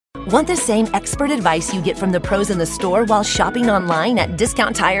Want the same expert advice you get from the pros in the store while shopping online at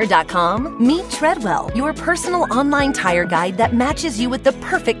DiscountTire.com? Meet Treadwell, your personal online tire guide that matches you with the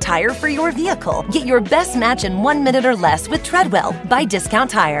perfect tire for your vehicle. Get your best match in 1 minute or less with Treadwell by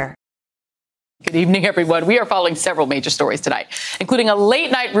Discount Tire. Good evening, everyone. We are following several major stories tonight, including a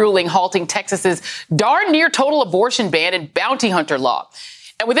late-night ruling halting Texas's darn near total abortion ban and bounty hunter law.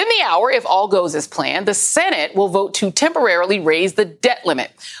 And within the hour, if all goes as planned, the Senate will vote to temporarily raise the debt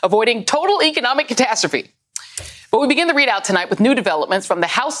limit, avoiding total economic catastrophe. But we begin the ReidOut tonight with new developments from the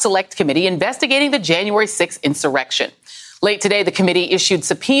House Select Committee investigating the January 6th insurrection. Late today, the committee issued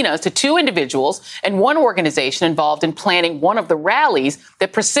subpoenas to 2 individuals and 1 organization involved in planning one of the rallies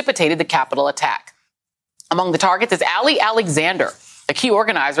that precipitated the Capitol attack. Among the targets is Ali Alexander, a key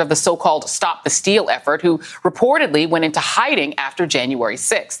organizer of the so-called Stop the Steal effort, who reportedly went into hiding after January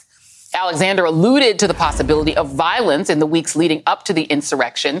 6th. Alexander alluded to the possibility of violence in the weeks leading up to the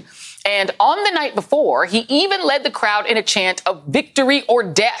insurrection. And on the night before, he even led the crowd in a chant of victory or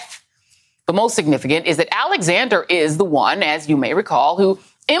death. The most significant is that Alexander is the one, as you may recall, who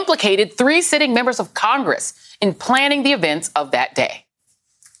implicated 3 sitting members of Congress in planning the events of that day.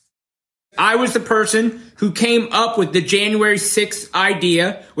 I was the person who came up with the January 6th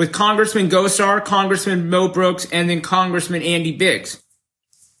idea with Congressman Gosar, Congressman Mo Brooks, and then Congressman Andy Biggs.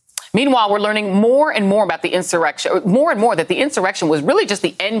 Meanwhile, we're learning more and more about the insurrection, more and more that the insurrection was really just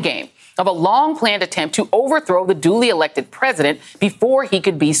the end game of a long-planned attempt to overthrow the duly elected president before he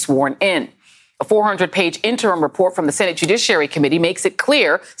could be sworn in. A 400-page interim report from the Senate Judiciary Committee makes it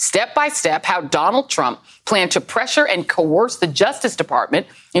clear, step by step, how Donald Trump planned to pressure and coerce the Justice Department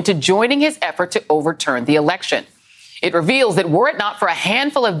into joining his effort to overturn the election. It reveals that were it not for a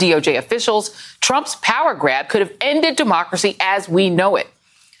handful of DOJ officials, Trump's power grab could have ended democracy as we know it.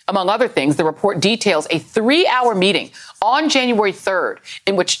 Among other things, the report details a 3-hour meeting on January 3rd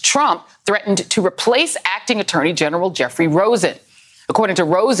in which Trump threatened to replace acting Attorney General Jeffrey Rosen. According to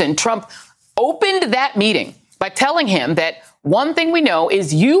Rosen, Trump opened that meeting by telling him that one thing we know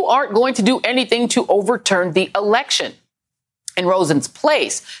is you aren't going to do anything to overturn the election. In Rosen's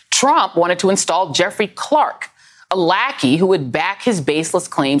place, Trump wanted to install Jeffrey Clark, a lackey who would back his baseless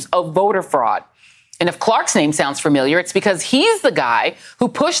claims of voter fraud. And if Clark's name sounds familiar, it's because he's the guy who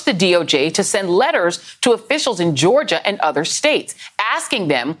pushed the DOJ to send letters to officials in Georgia and other states, asking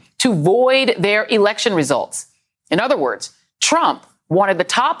them to void their election results. In other words, Trump wanted the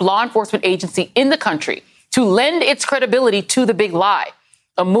top law enforcement agency in the country to lend its credibility to the big lie,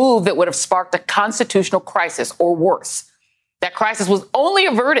 a move that would have sparked a constitutional crisis or worse. That crisis was only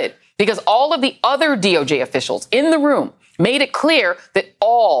averted because all of the other DOJ officials in the room made it clear that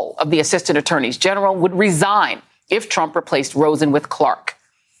all of the assistant attorneys general would resign if Trump replaced Rosen with Clark.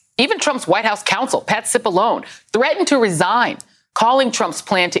 Even Trump's White House counsel, Pat Cipollone, threatened to resign, calling Trump's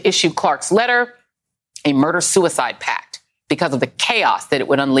plan to issue Clark's letter a murder-suicide pact because of the chaos that it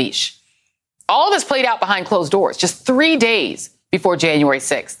would unleash. All of this played out behind closed doors just 3 days before January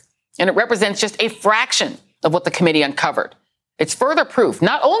 6th, and it represents just a fraction of what the committee uncovered. It's further proof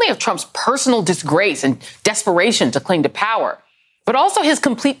not only of Trump's personal disgrace and desperation to cling to power, but also his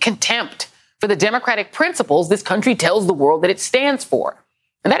complete contempt for the democratic principles this country tells the world that it stands for.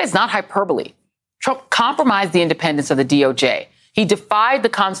 And that is not hyperbole. Trump compromised the independence of the DOJ. He defied the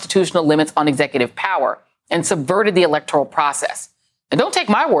constitutional limits on executive power and subverted the electoral process. And don't take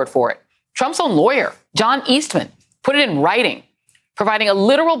my word for it. Trump's own lawyer, John Eastman, put it in writing, providing a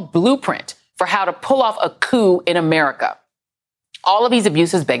literal blueprint for how to pull off a coup in America. All of these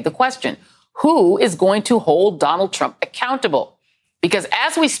abuses beg the question, who is going to hold Donald Trump accountable? Because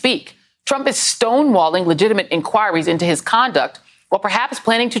as we speak, Trump is stonewalling legitimate inquiries into his conduct while perhaps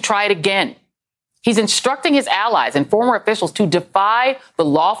planning to try it again. He's instructing his allies and former officials to defy the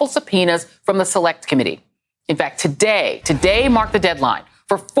lawful subpoenas from the Select Committee. In fact, today marked the deadline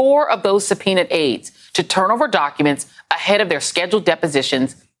for 4 of those subpoenaed aides to turn over documents ahead of their scheduled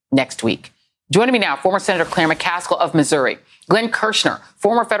depositions next week. Joining me now, former Senator Claire McCaskill of Missouri, Glenn Kirshner,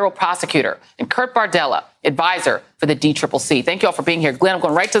 former federal prosecutor, and Kurt Bardella, advisor for the DCCC. Thank you all for being here. Glenn, I'm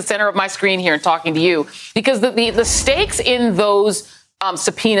going right to the center of my screen here and talking to you because the stakes in those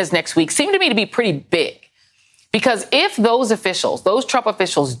subpoenas next week seem to me to be pretty big. Because if those officials, those Trump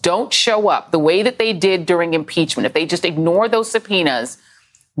officials, don't show up the way that they did during impeachment, if they just ignore those subpoenas,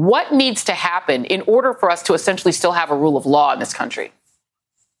 what needs to happen in order for us to essentially still have a rule of law in this country?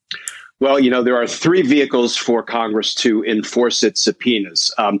 Well, there are 3 vehicles for Congress to enforce its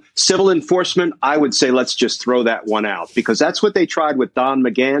subpoenas. Civil enforcement, I would say let's just throw that one out because that's what they tried with Don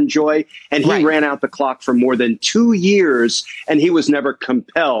McGahn, Joy, and he ran out the clock for more than 2 years, and he was never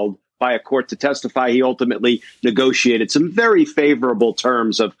compelled by a court to testify. He ultimately negotiated some very favorable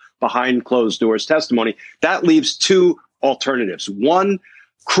terms of behind closed doors testimony. That leaves two alternatives. One,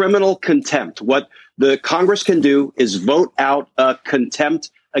 criminal contempt. What the Congress can do is vote out a contempt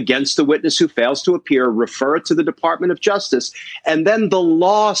against the witness who fails to appear, refer it to the Department of Justice, and then the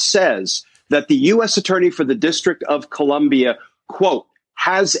law says that the U.S. Attorney for the District of Columbia, quote,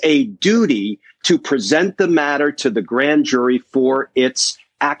 has a duty to present the matter to the grand jury for its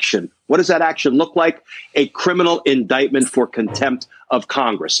action. What does that action look like? A criminal indictment for contempt of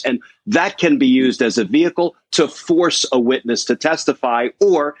Congress. And that can be used as a vehicle to force a witness to testify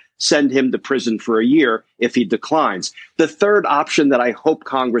or send him to prison for a year if he declines. The third option that I hope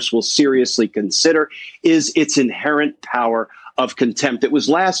Congress will seriously consider is its inherent power of contempt. It was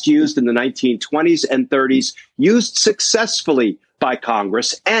last used in the 1920s and 30s, used successfully by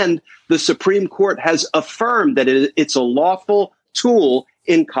Congress, and the Supreme Court has affirmed that it's a lawful tool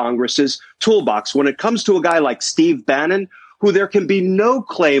in Congress's toolbox. When it comes to a guy like Steve Bannon, who there can be no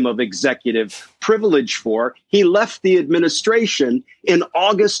claim of executive privilege for, he left the administration in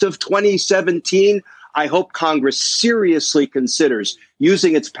August of 2017. I hope Congress seriously considers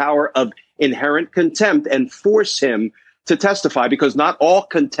using its power of inherent contempt and force him to testify, because not all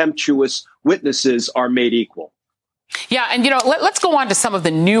contemptuous witnesses are made equal. Yeah, and, let's go on to some of the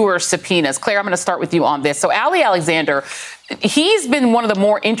newer subpoenas. Claire, I'm going to start with you on this. So Ali Alexander, he's been one of the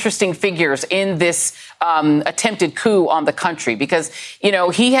more interesting figures in this attempted coup on the country because,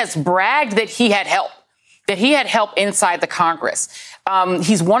 he has bragged that he had help inside the Congress.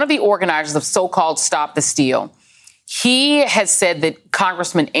 He's one of the organizers of so-called Stop the Steal. He has said that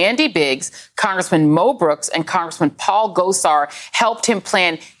Congressman Andy Biggs, Congressman Mo Brooks, and Congressman Paul Gosar helped him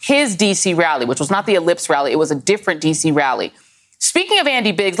plan his D.C. rally, which was not the Ellipse rally. It was a different D.C. rally. Speaking of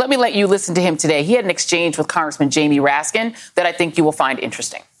Andy Biggs, let me let you listen to him today. He had an exchange with Congressman Jamie Raskin that I think you will find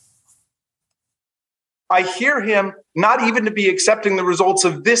interesting. I hear him not even to be accepting the results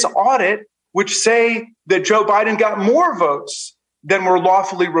of this audit, which say that Joe Biden got more votes than were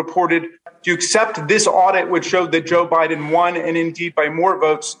lawfully reported. Do you accept this audit, which showed that Joe Biden won, and indeed by more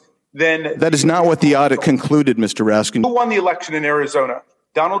votes than... That is not what the audit concluded, Mr. Raskin. Who won the election in Arizona?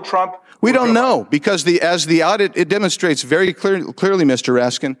 Donald Trump? We don't know, because as the audit, it demonstrates very clearly, Mr.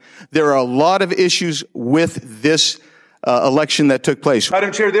 Raskin, there are a lot of issues with this election that took place.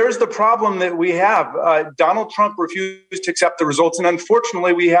 Madam Chair, there's the problem that we have. Donald Trump refused to accept the results, and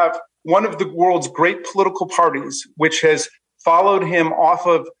unfortunately, we have one of the world's great political parties, which has followed him off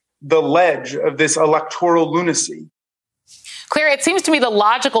of the ledge of this electoral lunacy. Claire, it seems to me the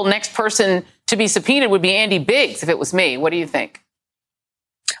logical next person to be subpoenaed would be Andy Biggs, if it was me. What do you think?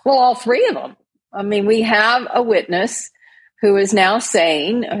 Well, all three of them. I mean, we have a witness who is now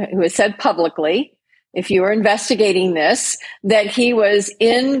saying, who has said publicly, if you are investigating this, that he was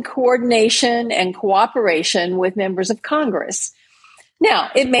in coordination and cooperation with members of Congress. Now,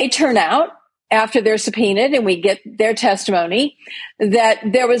 it may turn out after they're subpoenaed and we get their testimony that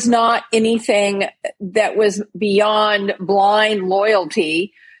there was not anything that was beyond blind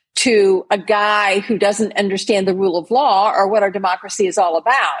loyalty to a guy who doesn't understand the rule of law or what our democracy is all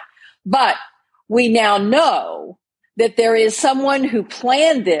about. But we now know that there is someone who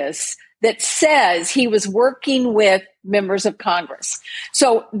planned this that says he was working with members of Congress.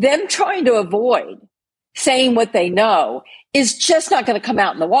 So them trying to avoid saying what they know is just not going to come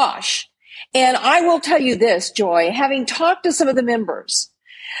out in the wash. And I will tell you this, Joy, having talked to some of the members,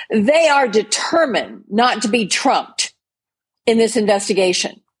 they are determined not to be trumped in this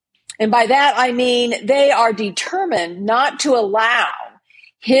investigation. And by that, I mean they are determined not to allow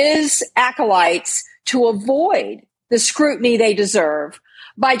his acolytes to avoid the scrutiny they deserve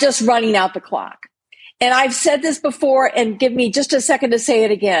by just running out the clock. And I've said this before, and give me just a second to say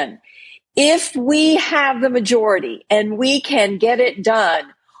it again. If we have the majority and we can get it done,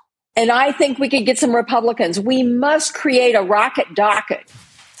 and I think we could get some Republicans, we must create a rocket docket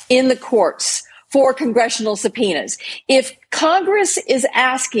in the courts for congressional subpoenas. If Congress is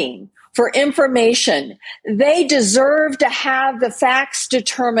asking for information, they deserve to have the facts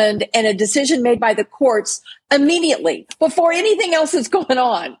determined and a decision made by the courts immediately before anything else is going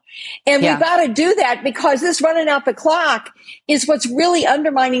on. And we've got to do that because this running out the clock is what's really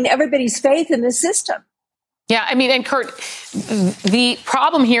undermining everybody's faith in this system. Yeah, I mean, and Kurt, the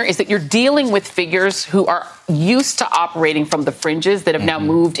problem here is that you're dealing with figures who are used to operating from the fringes that have now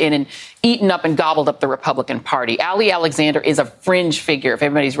moved in and eaten up and gobbled up the Republican Party. Ali Alexander is a fringe figure, if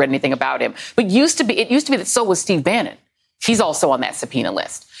everybody's read anything about him. But it used to be that so was Steve Bannon. He's also on that subpoena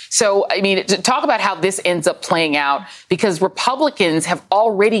list. So, I mean, to talk about how this ends up playing out, because Republicans have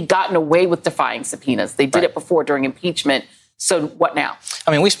already gotten away with defying subpoenas. They did it before during impeachment. So what now?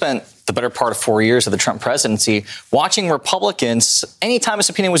 I mean, we spent the better part of 4 years of the Trump presidency, watching Republicans, anytime a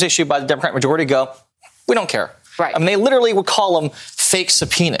subpoena was issued by the Democrat majority, go, we don't care. Right. I mean, they literally would call them fake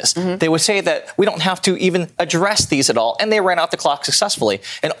subpoenas. Mm-hmm. They would say that we don't have to even address these at all. And they ran out the clock successfully.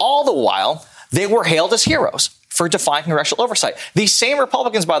 And all the while, they were hailed as heroes for defying congressional oversight. These same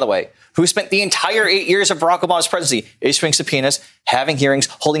Republicans, by the way, who spent the entire 8 years of Barack Obama's presidency issuing subpoenas, having hearings,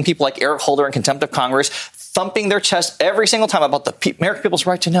 holding people like Eric Holder in contempt of Congress, thumping their chest every single time about the American people's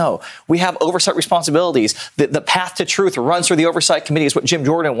right to know. We have oversight responsibilities. The path to truth runs through the oversight committee is what Jim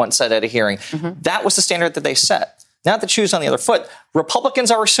Jordan once said at a hearing. Mm-hmm. That was the standard that they set. Now the shoe's on the other foot.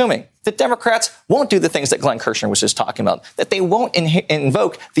 Republicans are assuming that Democrats won't do the things that Glenn Kirshner was just talking about, that they won't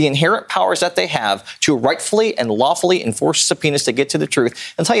invoke the inherent powers that they have to rightfully and lawfully enforce subpoenas to get to the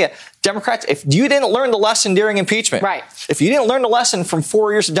truth. And tell you, Democrats, if you didn't learn the lesson during impeachment, right? If you didn't learn the lesson from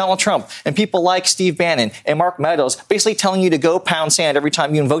 4 years of Donald Trump and people like Steve Bannon and Mark Meadows basically telling you to go pound sand every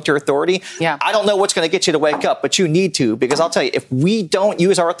time you invoke your authority, I don't know what's going to get you to wake up, but you need to, because I'll tell you, if we don't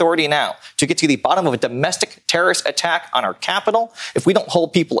use our authority now to get to the bottom of a domestic terrorist attack on our Capitol, if we don't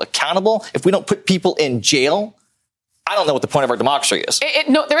hold people accountable, if we don't put people in jail, I don't know what the point of our democracy is.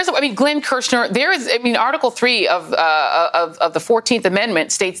 No, there is. Glenn Kirshner. Article 3 of the 14th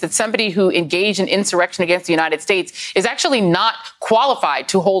Amendment states that somebody who engaged in insurrection against the United States is actually not qualified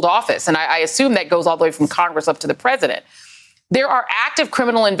to hold office, and I assume that goes all the way from Congress up to the president. There are active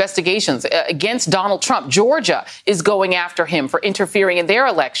criminal investigations against Donald Trump. Georgia is going after him for interfering in their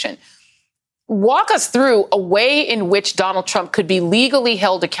election. Walk us through a way in which Donald Trump could be legally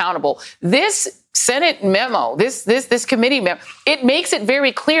held accountable. This Senate memo, this committee memo, it makes it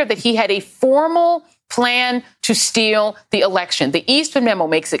very clear that he had a formal plan to steal the election. The Eastman memo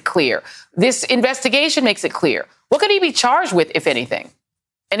makes it clear. This investigation makes it clear. What could he be charged with, if anything?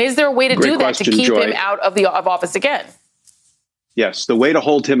 And is there a way to do that to keep him out of office again? Yes, the way to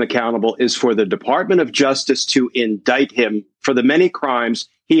hold him accountable is for the Department of Justice to indict him for the many crimes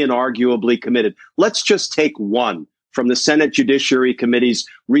he inarguably committed. Let's just take one from the Senate Judiciary Committee's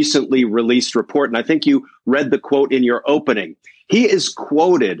recently released report. And I think you read the quote in your opening. He is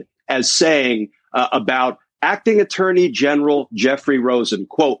quoted as saying about Acting Attorney General Jeffrey Rosen,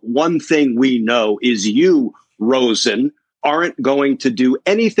 quote, "One thing we know is you, Rosen, aren't going to do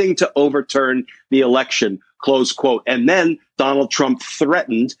anything to overturn the election," close quote. And then Donald Trump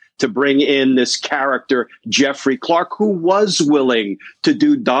threatened to bring in this character, Jeffrey Clark, who was willing to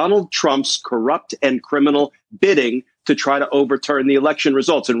do Donald Trump's corrupt and criminal bidding to try to overturn the election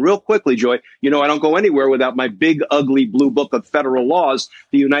results. And real quickly, Joy, I don't go anywhere without my big, ugly blue book of federal laws,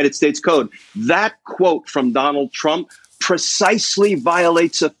 the United States Code. That quote from Donald Trump precisely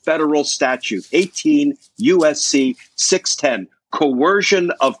violates a federal statute, 18 U.S.C. 610.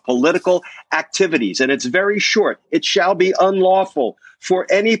 Coercion of political activities. And it's very short. It shall be unlawful for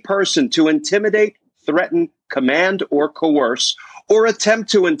any person to intimidate, threaten, command, or coerce, or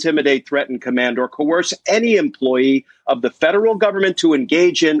attempt to intimidate, threaten, command, or coerce any employee of the federal government to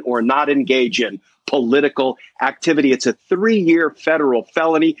engage in or not engage in political activity. It's a 3-year federal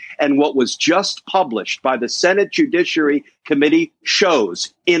felony. And what was just published by the Senate Judiciary Committee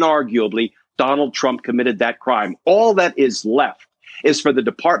shows, inarguably, Donald Trump committed that crime. All that is left is for the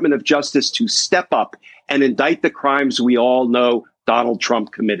Department of Justice to step up and indict the crimes we all know Donald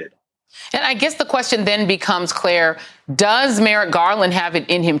Trump committed. And I guess the question then becomes, Claire, does Merrick Garland have it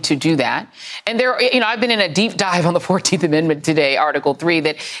in him to do that? And I've been in a deep dive on the 14th Amendment today, Article 3,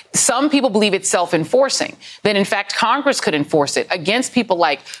 that some people believe it's self-enforcing, that in fact Congress could enforce it against people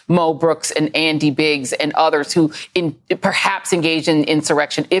like Mo Brooks and Andy Biggs and others who perhaps engaged in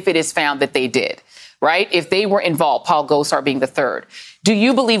insurrection if it is found that they did, right? If they were involved, Paul Gosar being the third. Do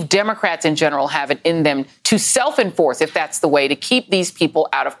you believe Democrats in general have it in them to self-enforce, if that's the way, to keep these people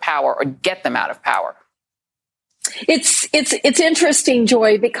out of power or get them out of power? It's interesting,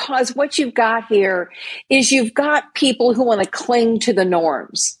 Joy, because what you've got here is you've got people who want to cling to the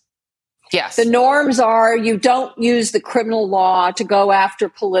norms. Yes. The norms are you don't use the criminal law to go after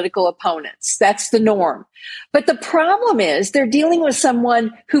political opponents. That's the norm. But the problem is they're dealing with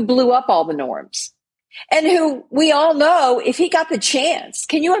someone who blew up all the norms. And who we all know, if he got the chance,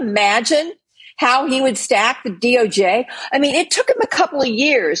 can you imagine how he would stack the DOJ? I mean, it took him a couple of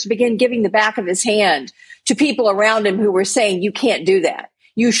years to begin giving the back of his hand to people around him who were saying, you can't do that.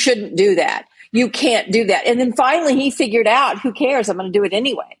 You shouldn't do that. You can't do that. And then finally he figured out, who cares? I'm going to do it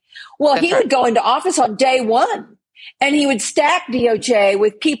anyway. Well, he would go into office on day one and he would stack DOJ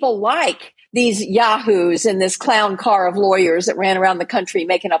with people like these yahoos in this clown car of lawyers that ran around the country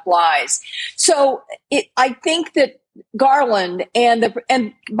making up lies. So I think that Garland and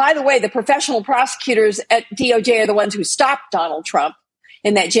by the way, the professional prosecutors at DOJ are the ones who stopped Donald Trump.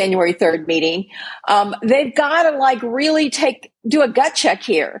 in that January 3rd meeting. They've got to really do a gut check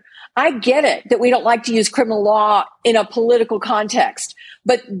here. I get it that we don't like to use criminal law in a political context,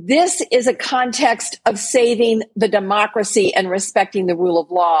 but this is a context of saving the democracy and respecting the rule of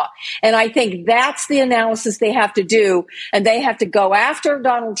law. And I think that's the analysis they have to do. And they have to go after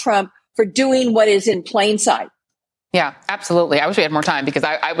Donald Trump for doing what is in plain sight. Yeah, absolutely. I wish we had more time because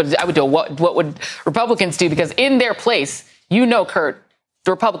I would do what would Republicans do? Because in their place, Kurt, the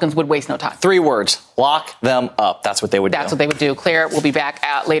Republicans would waste no time. 3 words. Lock them up. That's what they would do. That's what they would do. Claire will be back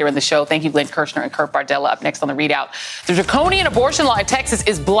later in the show. Thank you, Glenn Kirshner and Kurt Bardella. Up next on the ReidOut. The draconian abortion law in Texas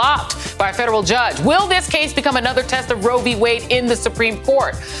is blocked by a federal judge. Will this case become another test of Roe v. Wade in the Supreme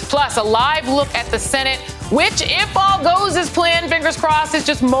Court? Plus, a live look at the Senate, which, if all goes as planned, fingers crossed, is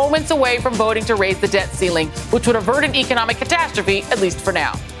just moments away from voting to raise the debt ceiling, which would avert an economic catastrophe, at least for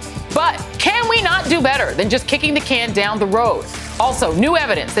now. But can we not do better than just kicking the can down the road? Also, new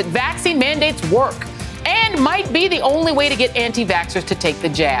evidence that vaccine mandates work and might be the only way to get anti-vaxxers to take the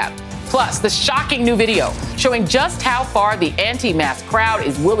jab. Plus, the shocking new video showing just how far the anti-mask crowd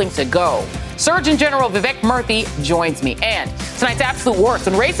is willing to go. Surgeon General Vivek Murthy joins me. And tonight's absolute worst,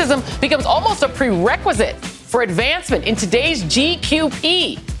 when racism becomes almost a prerequisite for advancement in today's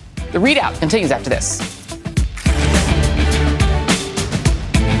GQP. The ReidOut continues after this.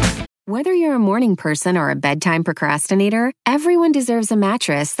 Whether you're a morning person or a bedtime procrastinator, everyone deserves a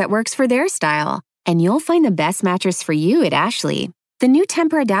mattress that works for their style. And you'll find the best mattress for you at Ashley. The new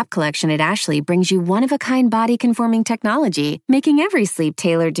Temper-Adapt collection at Ashley brings you one-of-a-kind body-conforming technology, making every sleep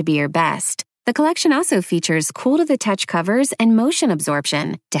tailored to be your best. The collection also features cool-to-the-touch covers and motion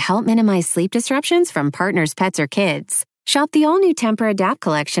absorption to help minimize sleep disruptions from partners, pets, or kids. Shop the all-new Temper-Adapt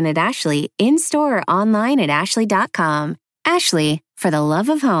collection at Ashley, in-store or online at ashley.com. Ashley, for the love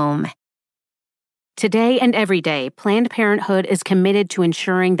of home. Today and every day, Planned Parenthood is committed to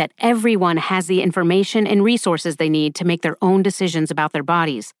ensuring that everyone has the information and resources they need to make their own decisions about their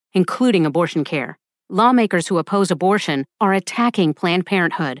bodies, including abortion care. Lawmakers who oppose abortion are attacking Planned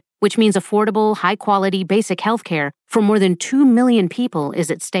Parenthood, which means affordable, high-quality, basic health care for more than 2 million people is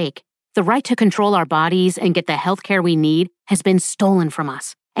at stake. The right to control our bodies and get the health care we need has been stolen from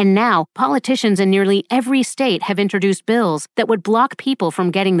us. And now, politicians in nearly every state have introduced bills that would block people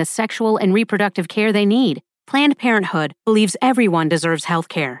from getting the sexual and reproductive care they need. Planned Parenthood believes everyone deserves health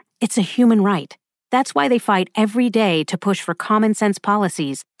care. It's a human right. That's why they fight every day to push for common-sense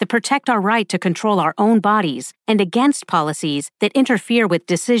policies that protect our right to control our own bodies and against policies that interfere with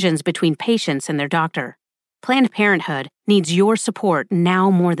decisions between patients and their doctor. Planned Parenthood needs your support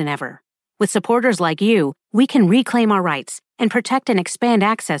now more than ever. With supporters like you, we can reclaim our rights and protect and expand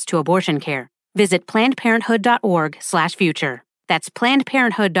access to abortion care. Visit PlannedParenthood.org/future. That's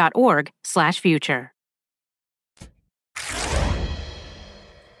PlannedParenthood.org/future.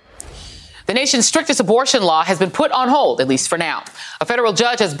 The nation's strictest abortion law has been put on hold, at least for now. A federal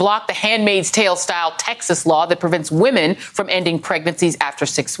judge has blocked the Handmaid's Tale-style Texas law that prevents women from ending pregnancies after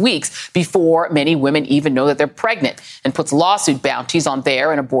 6 weeks before many women even know that they're pregnant, and puts lawsuit bounties on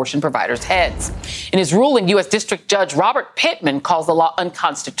their and abortion providers' heads. In his ruling, U.S. District Judge Robert Pittman calls the law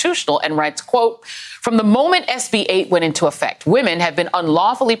unconstitutional and writes, quote, "From the moment SB 8 went into effect, women have been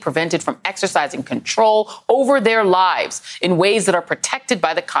unlawfully prevented from exercising control over their lives in ways that are protected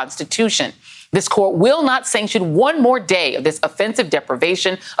by the Constitution. This court will not sanction one more day of this offensive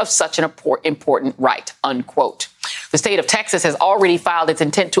deprivation of such an important right," unquote. The state of Texas has already filed its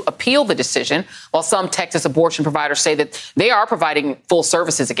intent to appeal the decision, while some Texas abortion providers say that they are providing full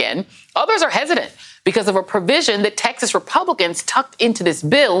services again. Others are hesitant because of a provision that Texas Republicans tucked into this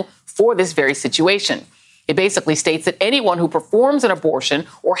bill for this very situation. It basically states that anyone who performs an abortion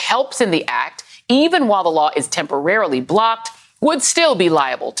or helps in the act, even while the law is temporarily blocked, would still be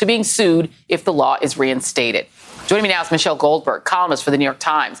liable to being sued if the law is reinstated. Joining me now is Michelle Goldberg, columnist for the New York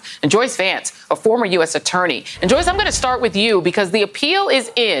Times, and Joyce Vance, a former U.S. attorney. And Joyce, I'm going to start with you because the appeal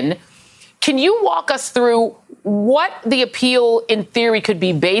is in. Can you walk us through what the appeal in theory could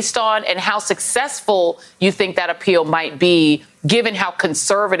be based on and how successful you think that appeal might be, given how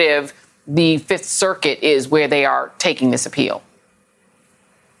conservative the Fifth Circuit is where they are taking this appeal?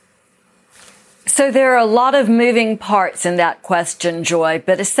 So there are a lot of moving parts in that question, Joy,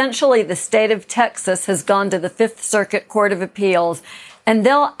 but essentially the state of Texas has gone to the Fifth Circuit Court of Appeals, and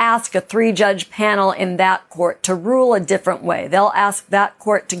they'll ask a 3-judge panel in that court to rule a different way. They'll ask that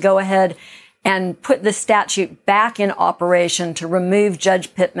court to go ahead and put the statute back in operation to remove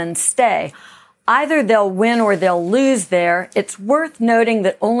Judge Pittman's stay. Either they'll win or they'll lose there. It's worth noting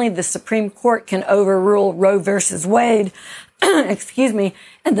that only the Supreme Court can overrule Roe versus Wade. Excuse me.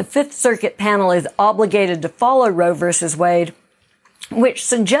 And the Fifth Circuit panel is obligated to follow Roe versus Wade. which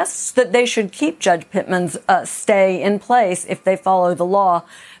suggests that they should keep Judge Pittman's stay in place if they follow the law.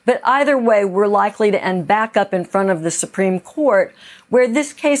 But either way, we're likely to end back up in front of the Supreme Court, where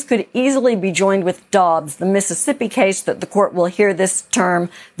this case could easily be joined with Dobbs, the Mississippi case that the court will hear this term,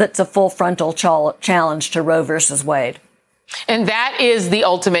 that's a full frontal challenge to Roe versus Wade. And that is the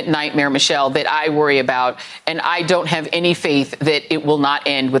ultimate nightmare, Michelle, that I worry about. And I don't have any faith that it will not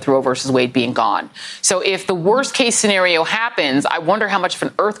end with Roe versus Wade being gone. So if the worst case scenario happens, I wonder how much of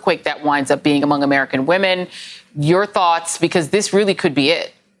an earthquake that winds up being among American women. Your thoughts, because this really could be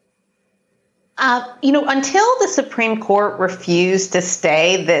it. Until the Supreme Court refused to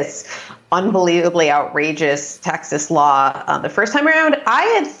stay this unbelievably outrageous Texas law the first time around, I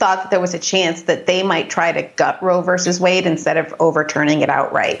had thought that there was a chance that they might try to gut Roe versus Wade instead of overturning it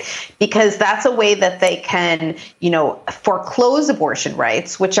outright, because that's a way that they can, foreclose abortion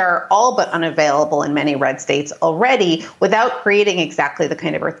rights, which are all but unavailable in many red states already, without creating exactly the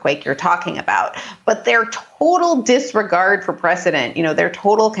kind of earthquake you're talking about. But their total disregard for precedent, their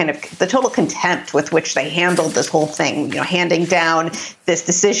total total contempt with which they handled this whole thing, handing down this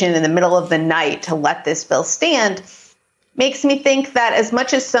decision in the middle of the night to let this bill stand, makes me think that as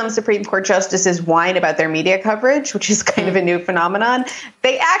much as some Supreme Court justices whine about their media coverage, which is kind of a new phenomenon,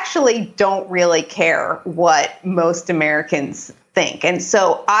 they actually don't really care what most Americans think. And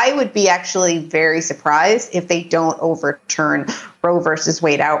so I would be actually very surprised if they don't overturn Roe versus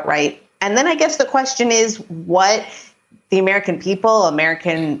Wade outright. And then I guess the question is what the American people,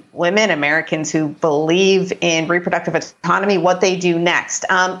 American women, Americans who believe in reproductive autonomy, what they do next.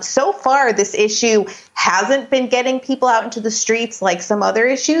 So far, this issue hasn't been getting people out into the streets like some other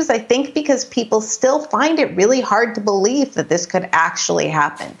issues, I think because people still find it really hard to believe that this could actually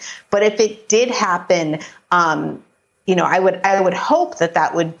happen. But if it did happen, I would hope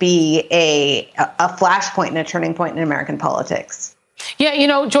that would be a flashpoint and a turning point in American politics.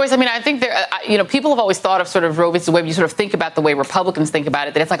 Yeah, Joyce, I think people have always thought of sort of Roe versus Wade. You sort of think about the way Republicans think about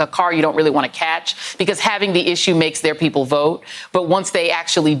it, that it's like a car you don't really want to catch because having the issue makes their people vote. But once they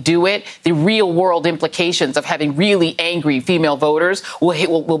actually do it, the real world implications of having really angry female voters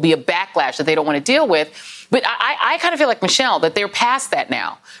will be a backlash that they don't want to deal with. But I kind of feel like, Michelle, that they're past that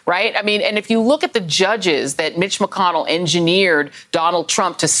now, right? And if you look at the judges that Mitch McConnell engineered Donald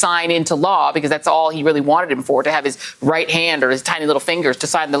Trump to sign into law, because that's all he really wanted him for, to have his right hand or his tiny little fingers to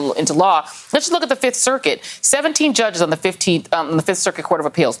sign into law. Let's just look at the Fifth Circuit. 17 judges on the Fifth Circuit Court of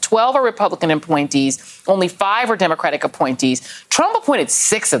Appeals. 12 are Republican appointees. Only 5 are Democratic appointees. Trump appointed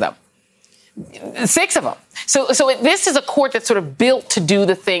 6 of them. 6 of them. So this is a court that's sort of built to do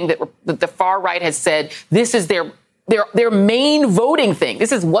the thing that the far right has said this is their main voting thing.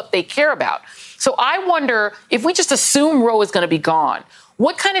 This is what they care about. So I wonder if we just assume Roe is going to be gone,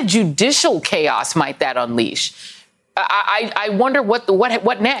 what kind of judicial chaos might that unleash? I wonder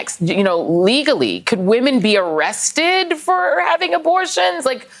what next. Legally, could women be arrested for having abortions?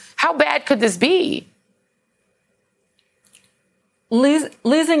 Like, how bad could this be?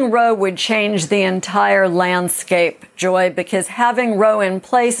 Losing Roe would change the entire landscape, Joy, because having Roe in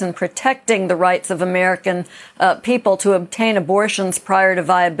place and protecting the rights of American people to obtain abortions prior to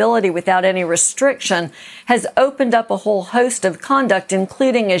viability without any restriction has opened up a whole host of conduct,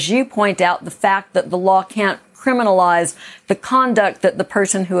 including, as you point out, the fact that the law can't criminalize the conduct that the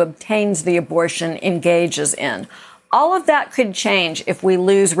person who obtains the abortion engages in. All of that could change if we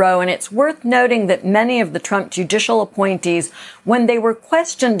lose Roe, and it's worth noting that many of the Trump judicial appointees, when they were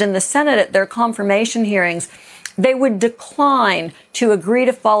questioned in the Senate at their confirmation hearings, they would decline to agree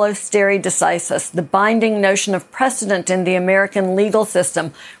to follow stare decisis, the binding notion of precedent in the American legal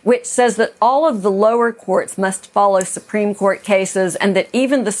system, which says that all of the lower courts must follow Supreme Court cases and that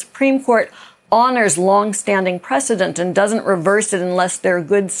even the Supreme Court honors longstanding precedent and doesn't reverse it unless there are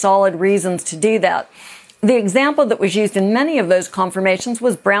good, solid reasons to do that. The example that was used in many of those confirmations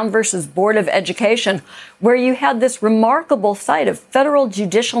was Brown versus Board of Education, where you had this remarkable sight of federal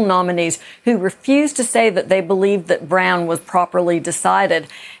judicial nominees who refused to say that they believed that Brown was properly decided.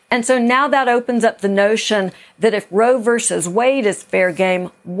 And so now that opens up the notion that if Roe versus Wade is fair game,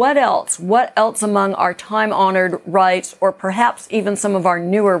 what else? What else among our time-honored rights, or perhaps even some of our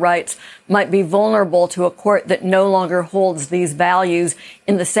newer rights, might be vulnerable to a court that no longer holds these values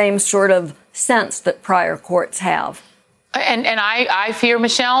in the same sort of sense that prior courts have? And I fear,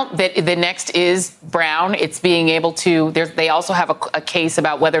 Michelle, that the next is Brown. It's being able to, they also have a case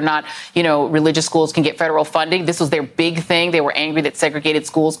about whether or not, religious schools can get federal funding. This was their big thing. They were angry that segregated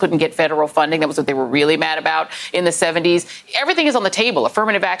schools couldn't get federal funding. That was what they were really mad about in the 70s. Everything is on the table.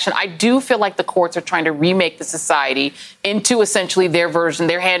 Affirmative action. I do feel like the courts are trying to remake the society into essentially their version,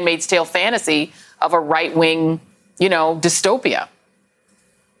 their Handmaid's Tale fantasy of a right-wing, dystopia.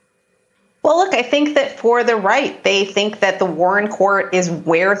 Well, look, I think that for the right, they think that the Warren Court is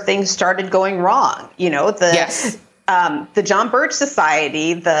where things started going wrong. You know, the John Birch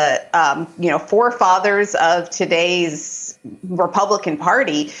Society, the forefathers of today's Republican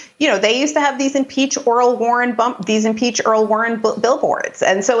Party, you know, they used to have these impeach Earl Warren billboards.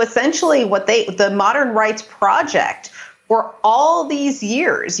 And so essentially the Modern Rights Project for all these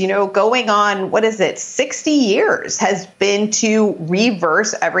years, you know, going on, 60 years has been to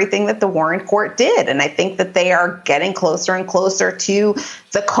reverse everything that the Warren Court did. And I think that they are getting closer and closer to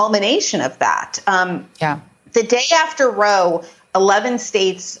the culmination of that. The day after Roe, 11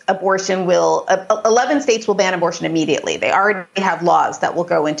 states will ban abortion immediately. They already have laws that will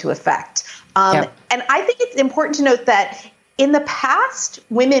go into effect. And I think it's important to note that in the past,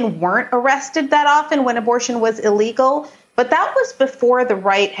 women weren't arrested that often when abortion was illegal. But that was before the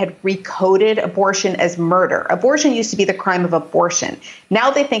right had recoded abortion as murder. Abortion used to be the crime of abortion.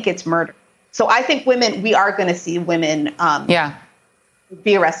 Now they think it's murder. So I think we are going to see women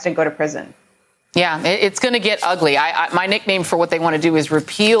be arrested and go to prison. Yeah, it's going to get ugly. My nickname for what they want to do is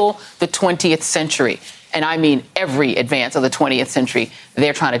repeal the 20th century. And I mean every advance of the 20th century.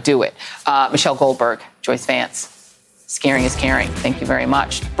 They're trying to do it. Michelle Goldberg, Joyce Vance. Scaring is caring. Thank you very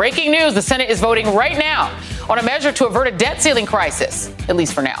much. Breaking news. The Senate is voting right now on a measure to avert a debt ceiling crisis, at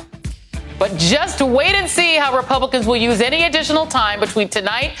least for now. But just wait and see how Republicans will use any additional time between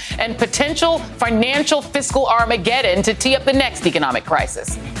tonight and potential financial fiscal Armageddon to tee up the next economic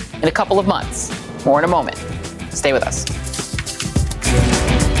crisis in a couple of months. More in a moment. Stay with us.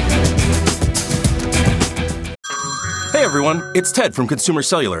 Hey everyone, it's Ted from Consumer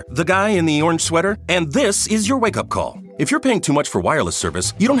Cellular, the guy in the orange sweater, and this is your wake-up call. If you're paying too much for wireless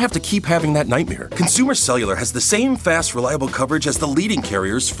service, you don't have to keep having that nightmare. Consumer Cellular has the same fast, reliable coverage as the leading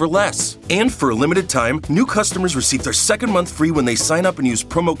carriers for less. And for a limited time, new customers receive their second month free when they sign up and use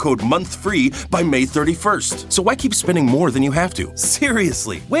promo code MONTHFREE by May 31st. So why keep spending more than you have to?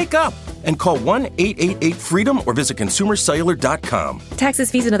 Seriously, wake up and call 1-888-FREEDOM or visit consumercellular.com. Taxes,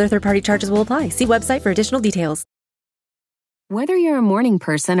 fees, and other third-party charges will apply. See website for additional details. Whether you're a morning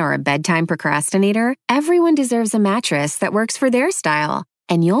person or a bedtime procrastinator, everyone deserves a mattress that works for their style.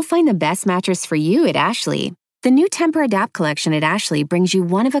 And you'll find the best mattress for you at Ashley. The new Tempur-Adapt collection at Ashley brings you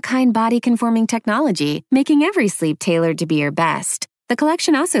one-of-a-kind body-conforming technology, making every sleep tailored to be your best. The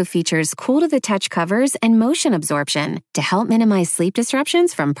collection also features cool-to-the-touch covers and motion absorption to help minimize sleep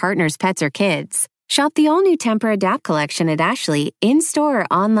disruptions from partners, pets, or kids. Shop the all-new Tempur-Adapt collection at Ashley, in-store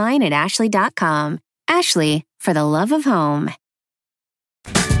or online at ashley.com. Ashley, for the love of home.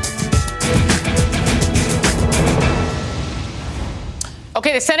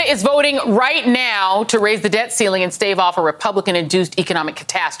 Okay, the Senate is voting right now to raise the debt ceiling and stave off a Republican-induced economic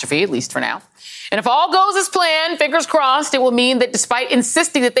catastrophe, at least for now. And if all goes as planned, fingers crossed, it will mean that despite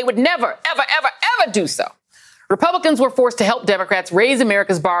insisting that they would never, ever, ever, ever do so, Republicans were forced to help Democrats raise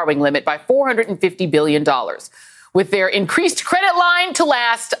America's borrowing limit by $450 billion, with their increased credit line to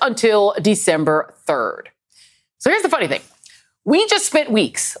last until December 3rd. So here's the funny thing. We just spent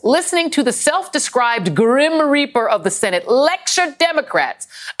weeks listening to the self-described Grim Reaper of the Senate lecture Democrats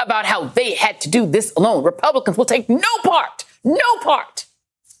about how they had to do this alone. Republicans will take no part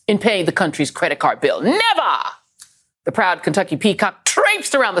in paying the country's credit card bill. Never! The proud Kentucky peacock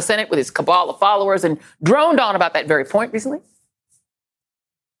traipsed around the Senate with his cabal of followers and droned on about that very point recently.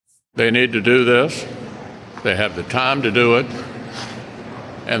 They need to do this. They have the time to do it.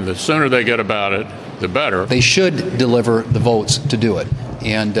 And the sooner they get about it, the better. They should deliver the votes to do it,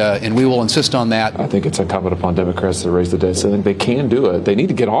 and we will insist on that. I think it's incumbent upon Democrats to raise the debt ceiling. They can do it. They need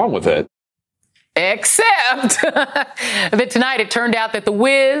to get on with it. Except that tonight it turned out that the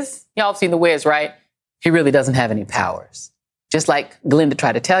Wiz, y'all have seen the Wiz, right? He really doesn't have any powers, just like Glinda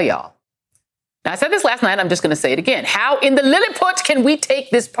tried to tell y'all. Now, I said this last night. I'm just going to say it again. How in the Lilliput can we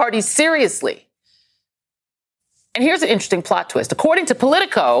take this party seriously? And here's an interesting plot twist. According to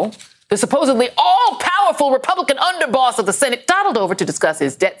Politico, the supposedly all-powerful Republican underboss of the Senate toddled over to discuss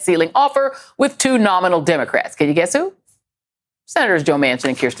his debt ceiling offer with two nominal Democrats. Can you guess who? Senators Joe Manchin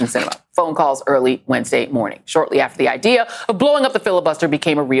and Kyrsten Sinema. Phone calls early Wednesday morning, shortly after the idea of blowing up the filibuster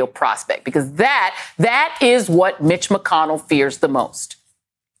became a real prospect, because that is what Mitch McConnell fears the most.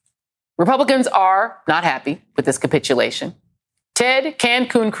 Republicans are not happy with this capitulation. Ted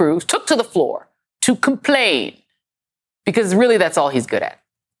Cancun Cruz took to the floor to complain, because really that's all he's good at.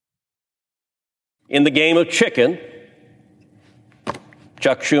 In the game of chicken,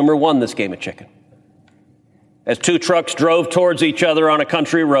 Chuck Schumer won this game of chicken. As two trucks drove towards each other on a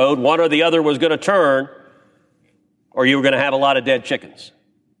country road, one or the other was going to turn, or you were going to have a lot of dead chickens.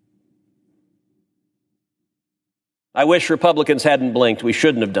 I wish Republicans hadn't blinked. We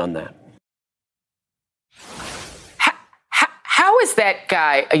shouldn't have done that. is that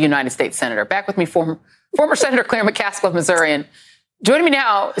guy a United States senator? Back with me, former Senator Claire McCaskill of Missouri. And joining me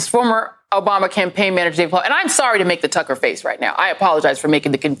now is former Obama campaign manager David Paul. And I'm sorry to make the Tucker face right now. I apologize for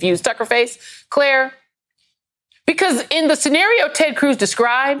making the confused Tucker face. Claire, because in the scenario Ted Cruz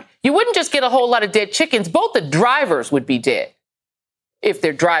described, you wouldn't just get a whole lot of dead chickens. Both the drivers would be dead if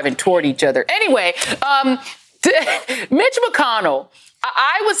they're driving toward each other. Anyway, Mitch McConnell,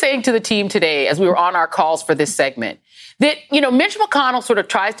 I was saying to the team today as we were on our calls for this segment that, Mitch McConnell sort of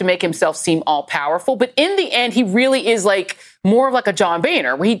tries to make himself seem all powerful, but in the end, he really is more of a John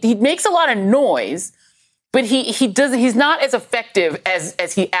Boehner, where he makes a lot of noise, but he's not as effective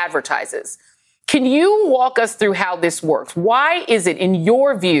as he advertises. Can you walk us through how this works? Why is it, in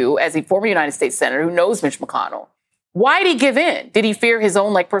your view, as a former United States senator who knows Mitch McConnell, why did he give in? Did he fear his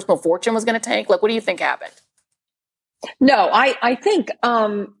own personal fortune was going to tank? What do you think happened? No, I think,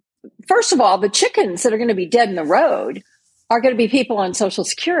 first of all, the chickens that are going to be dead in the road are going to be people on Social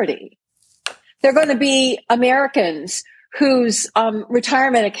Security. They're going to be Americans whose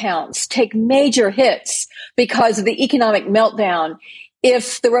retirement accounts take major hits because of the economic meltdown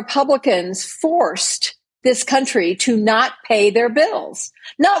if the Republicans forced this country to not pay their bills.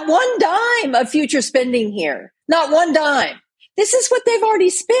 Not one dime of future spending here. Not one dime. This is what they've already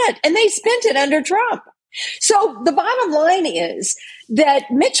spent, and they spent it under Trump. So the bottom line is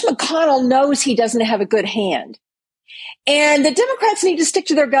that Mitch McConnell knows he doesn't have a good hand. And the Democrats need to stick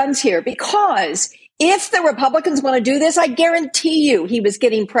to their guns here, because if the Republicans want to do this, I guarantee you he was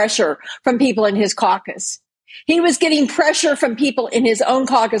getting pressure from people in his caucus. He was getting pressure from people in his own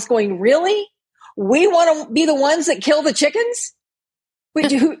caucus going, really? We want to be the ones that kill the chickens?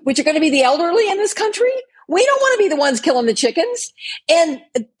 Which are going to be the elderly in this country? We don't want to be the ones killing the chickens. And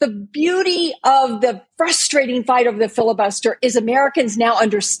the beauty of the frustrating fight over the filibuster is Americans now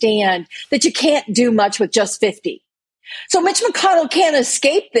understand that you can't do much with just 50. So Mitch McConnell can't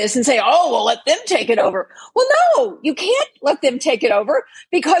escape this and say, oh, well, let them take it over. Well, no, you can't let them take it over,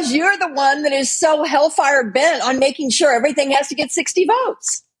 because you're the one that is so hellfire bent on making sure everything has to get 60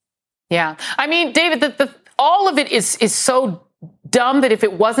 votes. Yeah. I mean, David, all of it is so dumb that if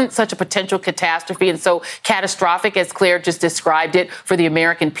it wasn't such a potential catastrophe and so catastrophic as Claire just described it for the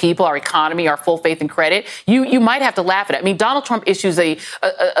American people, our economy, our full faith and credit, you might have to laugh at it. I mean, Donald Trump issues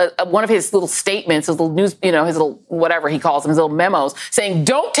one of his little statements, his little news, his little whatever he calls them, his little memos, saying,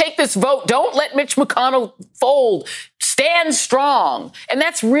 don't take this vote. Don't let Mitch McConnell fold. Stand strong. And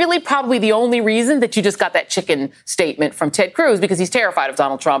that's really probably the only reason that you just got that chicken statement from Ted Cruz, because he's terrified of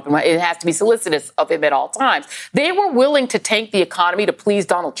Donald Trump and it has to be solicitous of him at all times. They were willing to tank the economy to please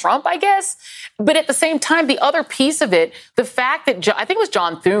Donald Trump, I guess. But at the same time, the other piece of it, the fact that I think it was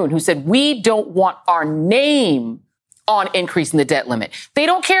John Thune who said, we don't want our name on increasing the debt limit. They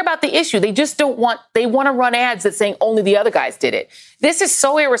don't care about the issue. They just they want to run ads that saying only the other guys did it. This is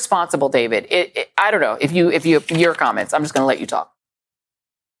so irresponsible, David. I don't know if your comments, I'm just going to let you talk.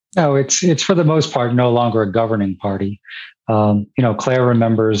 No, it's for the most part no longer a governing party. Claire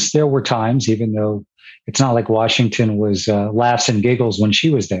remembers there were times, even though it's not like Washington was laughs and giggles when she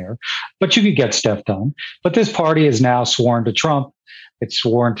was there, but you could get stuff done. But this party is now sworn to Trump. It's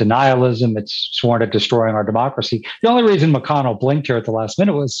sworn to nihilism. It's sworn to destroying our democracy. The only reason McConnell blinked here at the last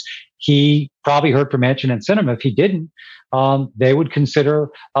minute was he probably heard from Manchin and Sinema. If he didn't, they would consider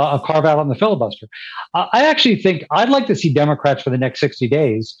a carve out on the filibuster. I actually think I'd like to see Democrats for the next 60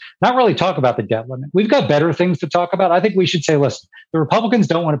 days not really talk about the debt limit. We've got better things to talk about. I think we should say, listen, the Republicans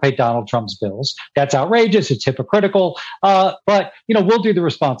don't want to pay Donald Trump's bills. That's outrageous. It's hypocritical. But we'll do the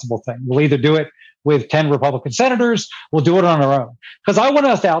responsible thing. We'll either do it with 10 Republican senators, we'll do it on our own. Because I want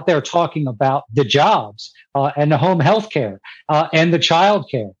us out there talking about the jobs and the home health care and the child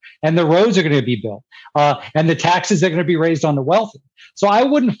care, and the roads are going to be built and the taxes are going to be raised on the wealthy. So I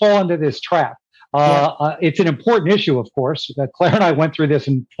wouldn't fall into this trap. It's an important issue, of course. Claire and I went through this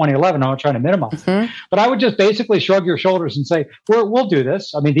in 2011. I'm not trying to minimize it. But I would just basically shrug your shoulders and say, we'll do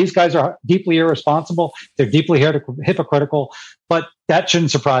this. I mean, these guys are deeply irresponsible. They're deeply hypocritical. But that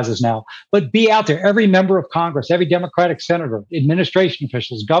shouldn't surprise us now. But be out there. Every member of Congress, every Democratic senator, administration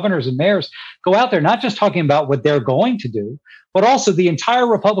officials, governors and mayors, go out there, not just talking about what they're going to do, but also the entire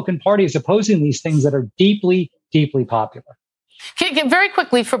Republican Party is opposing these things that are deeply, deeply popular. Very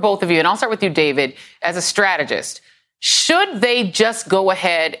quickly for both of you, and I'll start with you, David, as a strategist. Should they just go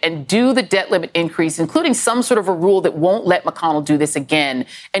ahead and do the debt limit increase, including some sort of a rule that won't let McConnell do this again,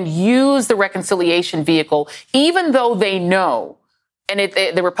 and use the reconciliation vehicle, even though they know,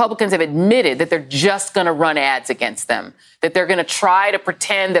 And the Republicans have admitted that they're just going to run ads against them, that they're going to try to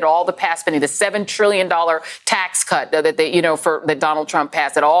pretend that all the past spending, the $7 trillion tax cut that Donald Trump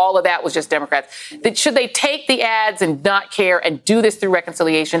passed, that all of that was just Democrats. That should they take the ads and not care and do this through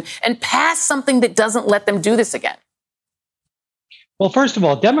reconciliation and pass something that doesn't let them do this again? Well, first of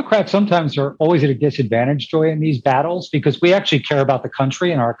all, Democrats sometimes are always at a disadvantage, Joy, in these battles because we actually care about the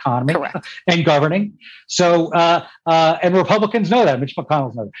country and our economy and governing. So, and Republicans know that. Mitch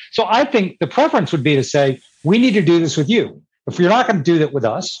McConnell knows that. So I think the preference would be to say, we need to do this with you. If you're not going to do that with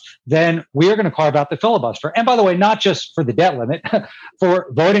us, then we are going to carve out the filibuster. And by the way, not just for the debt limit, for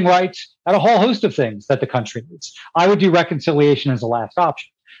voting rights and a whole host of things that the country needs. I would do reconciliation as a last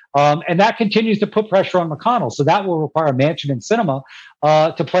option. And that continues to put pressure on McConnell. So that will require Manchin and Sinema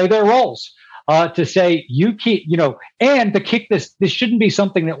to play their roles, to say, you keep, and to kick this shouldn't be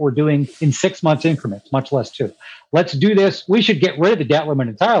something that we're doing in 6 months increments, much less 2. Let's do this. We should get rid of the debt limit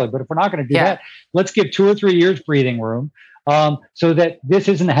entirely. But if we're not going to do that, let's give 2 or 3 years breathing room so that this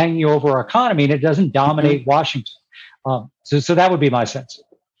isn't hanging over our economy and it doesn't dominate Washington. So that would be my sense.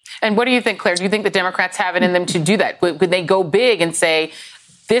 And what do you think, Claire? Do you think the Democrats have it in them to do that? Would they go big and say,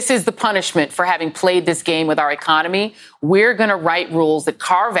 this is the punishment for having played this game with our economy? We're going to write rules that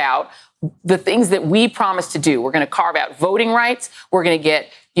carve out the things that we promised to do. We're going to carve out voting rights. We're going to get,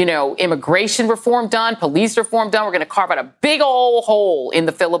 immigration reform done, police reform done. We're going to carve out a big old hole in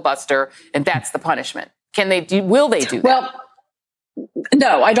the filibuster, and that's the punishment. Will they do that? Well,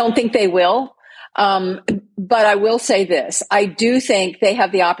 no, I don't think they will. But I will say this. I do think they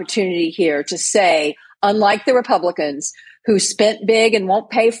have the opportunity here to say, unlike the Republicans who spent big and won't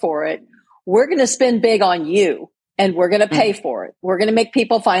pay for it, we're going to spend big on you and we're going to pay for it. We're going to make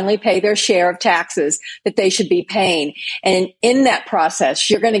people finally pay their share of taxes that they should be paying. And in that process,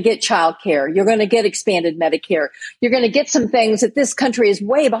 you're going to get child care. You're going to get expanded Medicare. You're going to get some things that this country is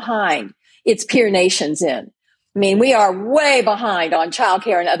way behind its peer nations in. I mean, we are way behind on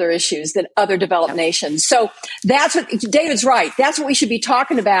childcare and other issues than other developed nations. So that's what David's right. That's what we should be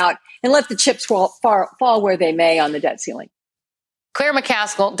talking about and let the chips fall where they may on the debt ceiling. Claire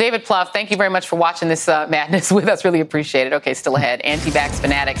McCaskill, David Plouffe, thank you very much for watching this madness with us. Really appreciate it. Okay, still ahead. Anti-vax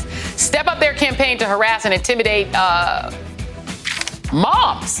fanatics step up their campaign to harass and intimidate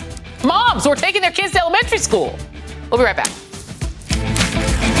moms who are taking their kids to elementary school. We'll be right back.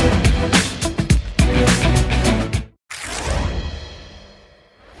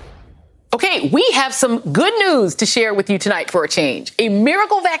 Okay, we have some good news to share with you tonight for a change. A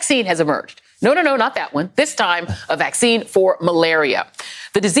miracle vaccine has emerged. No, not that one. This time, a vaccine for malaria,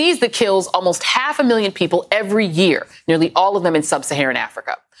 the disease that kills almost 500,000 people every year, nearly all of them in sub-Saharan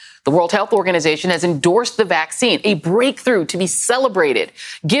Africa. The World Health Organization has endorsed the vaccine, a breakthrough to be celebrated,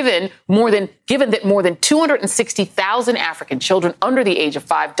 given that more than 260,000 African children under the age of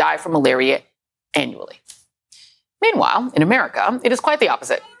 5 die from malaria annually. Meanwhile, in America, it is quite the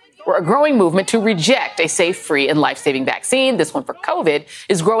opposite. Where a growing movement to reject a safe, free, and life-saving vaccine, this one for COVID,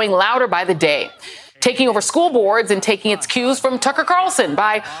 is growing louder by the day, taking over school boards and taking its cues from Tucker Carlson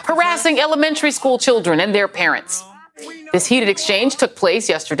by harassing elementary school children and their parents. This heated exchange took place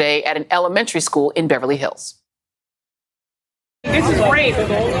yesterday at an elementary school in Beverly Hills. This is rape.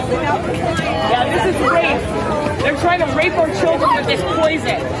 Yeah, this is rape. They're trying to rape our children with this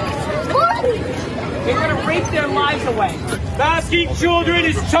poison. They're going to rape their lives away. Masking children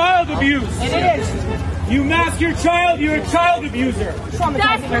is child abuse. It is. You mask your child, you're a child abuser. That's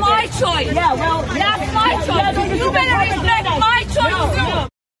my choice. Yeah, well, that's my choice. You better respect my choice. No.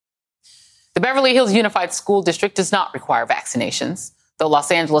 The Beverly Hills Unified School District does not require vaccinations, though Los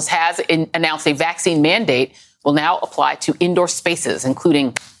Angeles has announced a vaccine mandate will now apply to indoor spaces,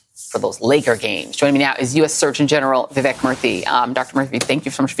 including for those Laker games. Joining me now is U.S. Surgeon General Vivek Murthy. Dr. Murthy, thank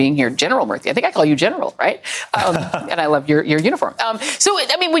you so much for being here. General Murthy, I think I call you General, right? And I love your uniform. So,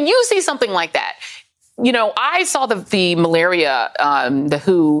 I mean, when you see something like that, I saw the malaria, the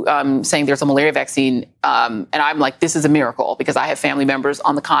WHO saying there's a malaria vaccine, and I'm like, this is a miracle because I have family members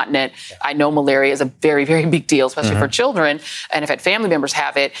on the continent. I know malaria is a very, very big deal, especially for children, and I've had family members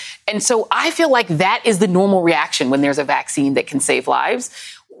have it. And so I feel like that is the normal reaction when there's a vaccine that can save lives.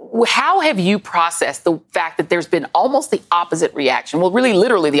 How have you processed the fact that there's been almost the opposite reaction? Well, really,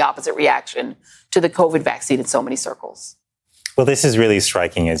 literally the opposite reaction to the COVID vaccine in so many circles. Well, this is really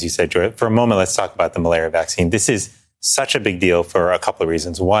striking, as you said, Joy. For a moment, let's talk about the malaria vaccine. This is such a big deal for a couple of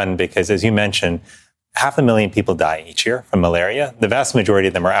reasons. One, because as you mentioned, 500,000 people die each year from malaria. The vast majority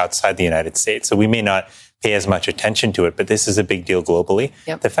of them are outside the United States. So we may not pay as much attention to it, but this is a big deal globally.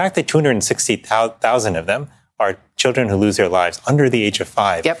 Yep. The fact that 260,000 of them are children who lose their lives under the age of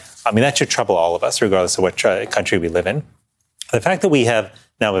 5. Yep. I mean, that should trouble all of us, regardless of what country we live in. The fact that we have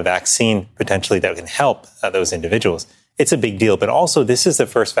now a vaccine potentially that can help those individuals, it's a big deal. But also, this is the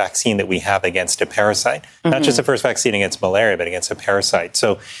first vaccine that we have against a parasite, not just the first vaccine against malaria, but against a parasite.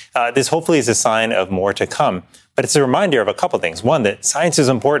 So this hopefully is a sign of more to come. But it's a reminder of a couple of things. One, that science is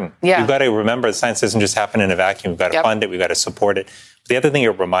important. You've got to remember that science doesn't just happen in a vacuum. We've got to fund it. We've got to support it. But the other thing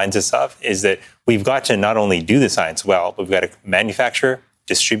it reminds us of is that we've got to not only do the science well, but we've got to manufacture,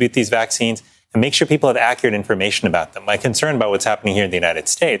 distribute these vaccines, and make sure people have accurate information about them. My concern about what's happening here in the United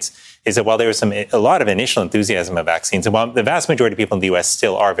States is that while there was a lot of initial enthusiasm of vaccines, and while the vast majority of people in the U.S.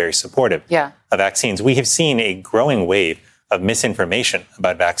 still are very supportive of vaccines, we have seen a growing wave of misinformation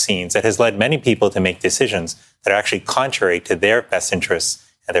about vaccines that has led many people to make decisions that are actually contrary to their best interests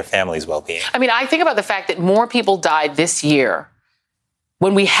and their families' well-being. I mean, I think about the fact that more people died this year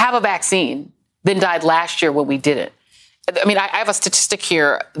when we have a vaccine than died last year when we didn't. I mean, I have a statistic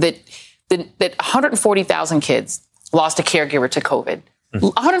here that 140,000 kids lost a caregiver to COVID.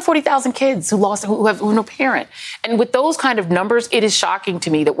 140,000 kids who have no parent. And with those kind of numbers, it is shocking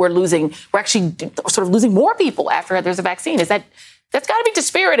to me that we're actually sort of losing more people after there's a vaccine. That's got to be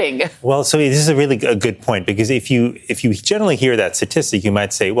dispiriting. Well, so this is a really good point, because if you generally hear that statistic, you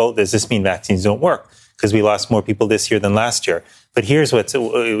might say, well, does this mean vaccines don't work? Because we lost more people this year than last year. But here's what's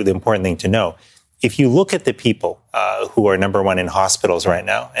the important thing to know. If you look at the people who are number one in hospitals right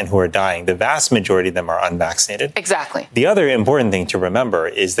now and who are dying, the vast majority of them are unvaccinated. Exactly. The other important thing to remember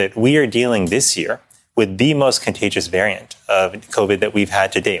is that we are dealing this year with the most contagious variant of COVID that we've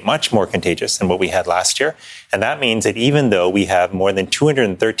had to date, much more contagious than what we had last year. And that means that even though we have more than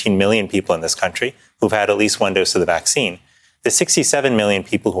 213 million people in this country who've had at least one dose of the vaccine, the 67 million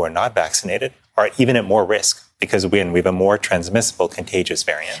people who are not vaccinated are even at more risk, because we have a more transmissible, contagious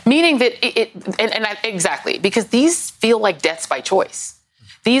variant. Meaning that exactly, because these feel like deaths by choice.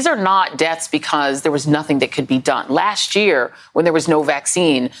 These are not deaths because there was nothing that could be done. Last year, when there was no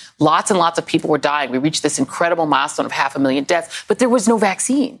vaccine, lots and lots of people were dying. We reached this incredible milestone of 500,000 deaths, but there was no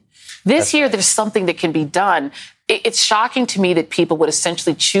vaccine. This year, there's something that can be done. It's shocking to me that people would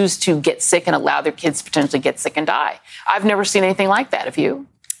essentially choose to get sick and allow their kids to potentially get sick and die. I've never seen anything like that. Have you?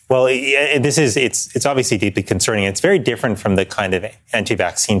 Well, it's obviously deeply concerning. It's very different from the kind of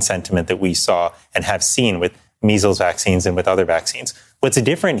anti-vaccine sentiment that we saw and have seen with measles vaccines and with other vaccines. What's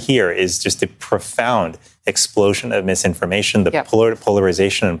different here is just the profound explosion of misinformation, the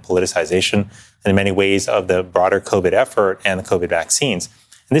polarization and politicization in many ways of the broader COVID effort and the COVID vaccines.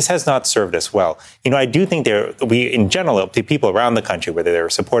 And this has not served us well. You know, I do think in general, the people around the country, whether they're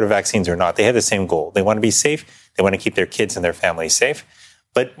supportive of vaccines or not, they have the same goal. They want to be safe. They want to keep their kids and their families safe.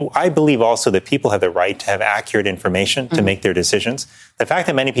 But I believe also that people have the right to have accurate information to make their decisions. The fact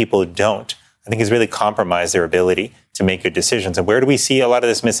that many people don't, I think, has really compromised their ability to make good decisions. And where do we see a lot of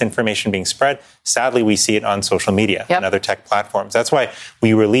this misinformation being spread? Sadly, we see it on social media and other tech platforms. That's why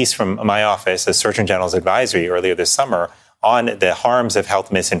we released from my office a Surgeon General's advisory earlier this summer on the harms of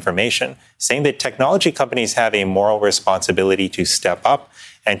health misinformation, saying that technology companies have a moral responsibility to step up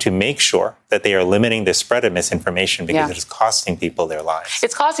and to make sure that they are limiting the spread of misinformation, because it is costing people their lives.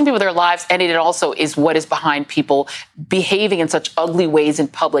 It's costing people their lives, and it also is what is behind people behaving in such ugly ways in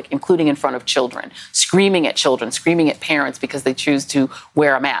public, including in front of children, screaming at parents because they choose to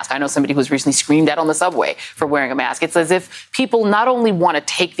wear a mask. I know somebody who's recently screamed at on the subway for wearing a mask. It's as if people not only want to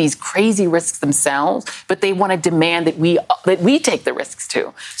take these crazy risks themselves, but they want to demand that we take the risks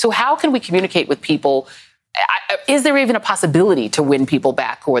too. So how can we communicate with people? Is there even a possibility to win people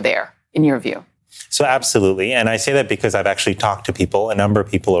back who are there, in your view? So absolutely. And I say that because I've actually talked to a number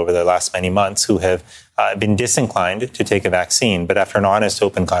of people over the last many months who have been disinclined to take a vaccine. But after an honest,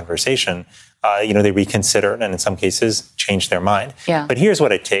 open conversation, they reconsidered and in some cases changed their mind. Yeah. But here's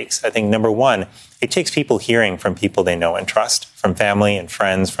what it takes. I think, number one, it takes people hearing from people they know and trust, from family and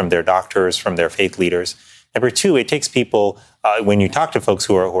friends, from their doctors, from their faith leaders. Number two, it takes people, when you talk to folks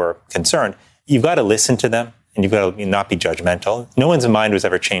who are concerned, you've got to listen to them and you've got to not be judgmental. No one's mind was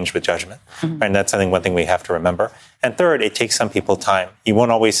ever changed with judgment. Mm-hmm. And that's one thing we have to remember. And third, it takes some people time. You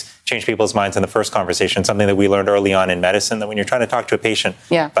won't always change people's minds in the first conversation, something that we learned early on in medicine, that when you're trying to talk to a patient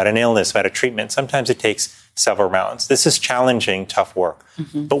about an illness, about a treatment, sometimes it takes several rounds. This is challenging, tough work.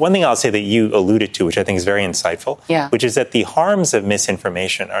 Mm-hmm. But one thing I'll say that you alluded to, which I think is very insightful, which is that the harms of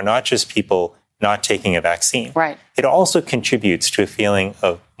misinformation are not just people not taking a vaccine. Right. It also contributes to a feeling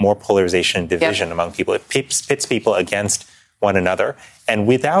of more polarization and division among people. It pits people against one another. And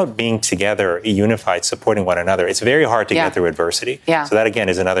without being together, unified, supporting one another, it's very hard to get through adversity. Yeah. So that, again,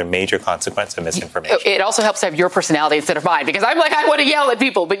 is another major consequence of misinformation. It also helps to have your personality instead of mine, because I'm like, I want to yell at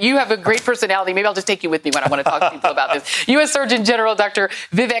people, but you have a great personality. Maybe I'll just take you with me when I want to talk to people about this. U.S. Surgeon General Dr.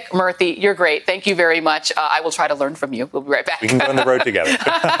 Vivek Murthy, you're great. Thank you very much. I will try to learn from you. We'll be right back. We can go on the road together.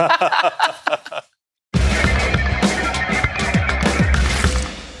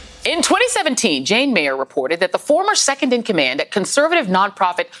 In 2017, Jane Mayer reported that the former second-in-command at conservative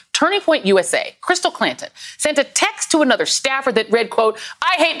nonprofit Turning Point USA, Crystal Clanton, sent a text to another staffer that read, quote,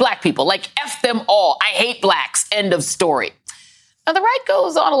 "I hate black people, like F them all. I hate blacks. End of story." Now, the right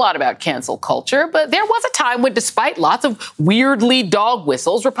goes on a lot about cancel culture, but there was a time when, despite lots of weirdly dog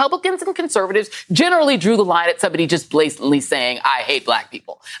whistles, Republicans and conservatives generally drew the line at somebody just blatantly saying, "I hate black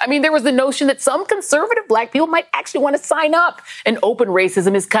people." I mean, there was the notion that some conservative black people might actually want to sign up, and open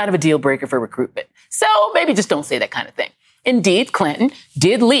racism is kind of a deal breaker for recruitment. So maybe just don't say that kind of thing. Indeed, Clanton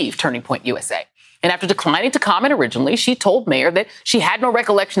did leave Turning Point USA. And after declining to comment originally, she told Mayer that she had no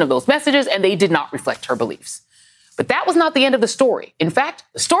recollection of those messages and they did not reflect her beliefs. But that was not the end of the story. In fact,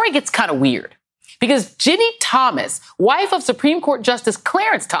 the story gets kind of weird because Ginny Thomas, wife of Supreme Court Justice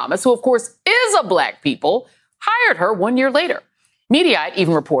Clarence Thomas, who of course is a black people, hired her 1 year later. Mediaite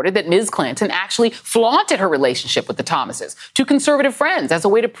even reported that Ms. Clanton actually flaunted her relationship with the Thomases to conservative friends as a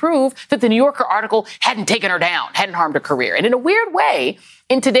way to prove that the New Yorker article hadn't taken her down, hadn't harmed her career. And in a weird way,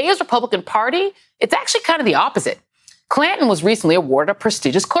 in today's Republican Party, it's actually kind of the opposite. Clanton was recently awarded a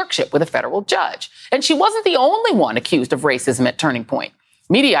prestigious clerkship with a federal judge, and she wasn't the only one accused of racism at Turning Point.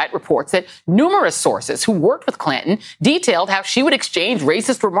 Mediaite reports that numerous sources who worked with Clanton detailed how she would exchange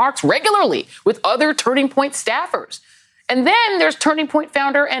racist remarks regularly with other Turning Point staffers. And then there's Turning Point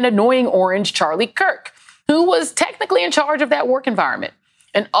founder and annoying orange Charlie Kirk, who was technically in charge of that work environment.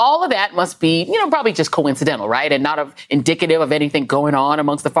 And all of that must be, probably just coincidental, right? And not indicative of anything going on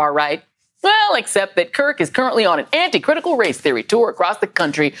amongst the far right. Well, except that Kirk is currently on an anti-critical race theory tour across the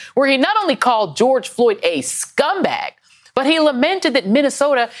country where he not only called George Floyd a scumbag, but he lamented that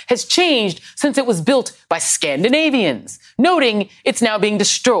Minnesota has changed since it was built by Scandinavians, noting it's now being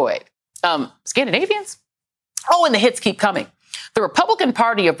destroyed. Scandinavians? Oh, and the hits keep coming. The Republican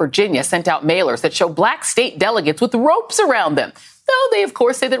Party of Virginia sent out mailers that show black state delegates with ropes around them, though they, of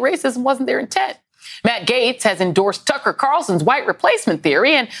course, say that racism wasn't their intent. Matt Gaetz has endorsed Tucker Carlson's white replacement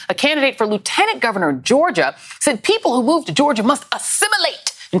theory, and a candidate for lieutenant governor in Georgia said people who move to Georgia must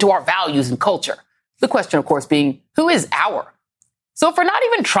assimilate into our values and culture. The question, of course, being, who is our? So if we're not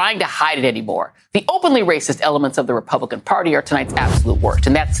even trying to hide it anymore, the openly racist elements of the Republican Party are tonight's absolute worst,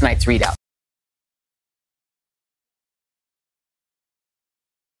 and that's tonight's ReidOut.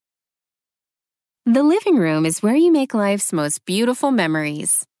 The living room is where you make life's most beautiful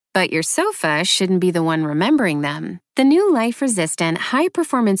memories. But your sofa shouldn't be the one remembering them. The new life-resistant,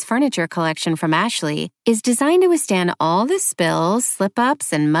 high-performance furniture collection from Ashley is designed to withstand all the spills,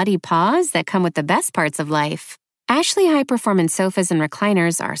 slip-ups, and muddy paws that come with the best parts of life. Ashley high-performance sofas and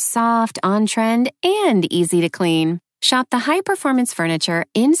recliners are soft, on-trend, and easy to clean. Shop the high-performance furniture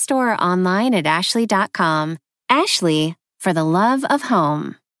in-store or online at ashley.com. Ashley, for the love of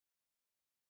home.